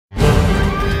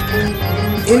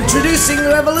Introducing the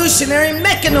revolutionary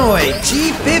Meccanoid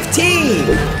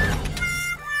G15!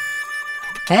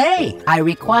 Hey, I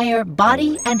require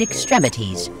body and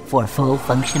extremities for full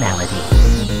functionality.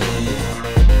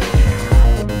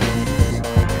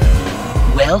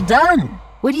 Well done!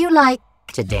 Would you like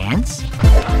to dance?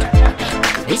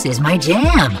 This is my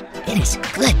jam. It is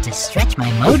good to stretch my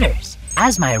motors.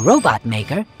 As my robot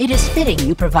maker, it is fitting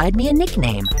you provide me a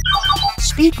nickname.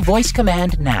 Speak voice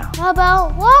command now. How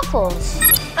about waffles?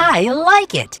 I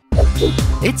like it.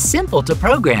 It's simple to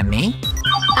program me.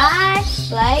 I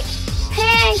like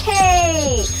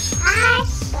pancakes. I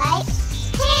like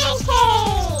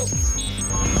pancakes.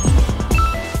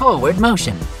 Forward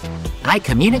motion. I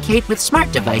communicate with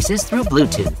smart devices through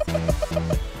Bluetooth.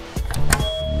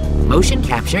 Motion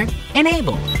capture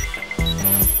enabled.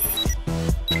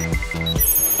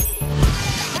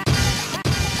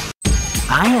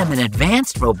 I am an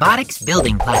advanced robotics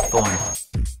building platform.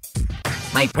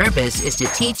 My purpose is to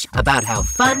teach about how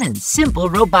fun and simple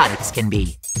robotics can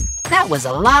be. That was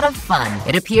a lot of fun.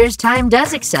 It appears time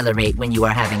does accelerate when you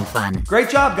are having fun. Great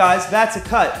job, guys. That's a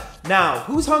cut. Now,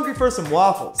 who's hungry for some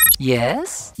waffles?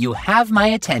 Yes, you have my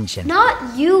attention.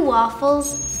 Not you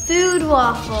waffles, food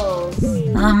waffles.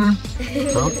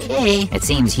 Okay. It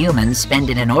seems humans spend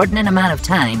an inordinate amount of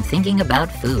time thinking about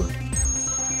food.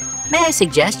 May I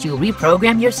suggest you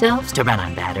reprogram yourselves to run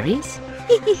on batteries?